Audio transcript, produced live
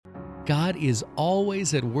God is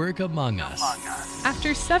always at work among us.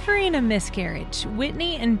 After suffering a miscarriage,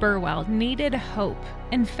 Whitney and Burwell needed hope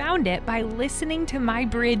and found it by listening to My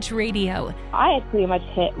Bridge Radio. I had pretty much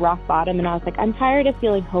hit rock bottom, and I was like, I'm tired of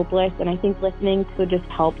feeling hopeless, and I think listening to just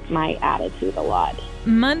helped my attitude a lot.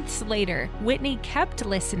 Months later, Whitney kept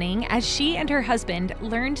listening as she and her husband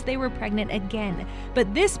learned they were pregnant again,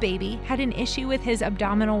 but this baby had an issue with his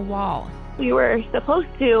abdominal wall. We were supposed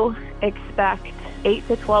to expect 8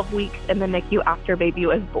 to 12 weeks in the NICU after baby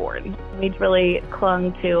was born. We really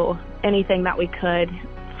clung to anything that we could.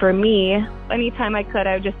 For me, anytime I could,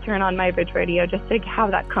 I would just turn on My Bridge Radio just to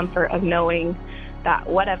have that comfort of knowing that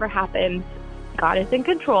whatever happens, God is in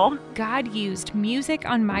control. God used music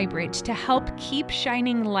on My Bridge to help keep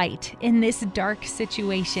shining light in this dark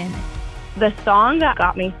situation. The song that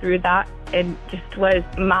got me through that and just was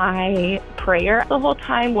my prayer the whole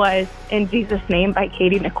time was In Jesus' Name by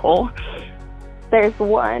Katie Nicole. There's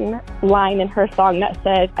one line in her song that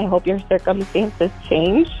says, I hope your circumstances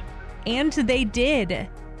change. And they did.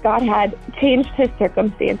 God had changed his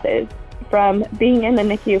circumstances from being in the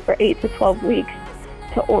NICU for 8 to 12 weeks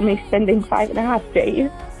to only spending 5.5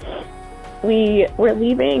 days. We were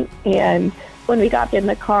leaving, and when we got in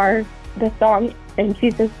the car, the song In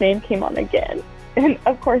Jesus' Name came on again. And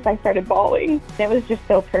of course I started bawling. It was just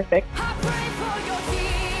so perfect.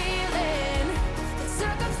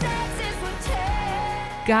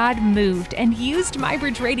 God moved and used My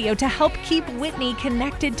Bridge Radio to help keep Whitney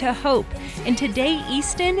connected to hope. And today,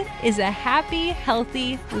 Easton is a happy,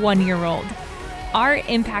 healthy 1-year-old. Our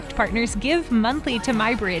impact partners give monthly to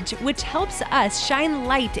My Bridge, which helps us shine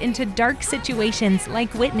light into dark situations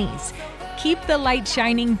like Whitney's. Keep the light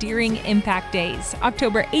shining during Impact Days,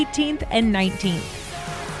 October 18th and 19th.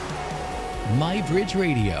 My Bridge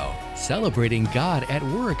Radio, celebrating God at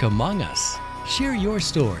work among us. Share your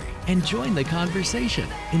story and join the conversation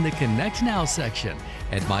in the Connect Now section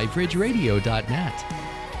at mybridgeradio.net.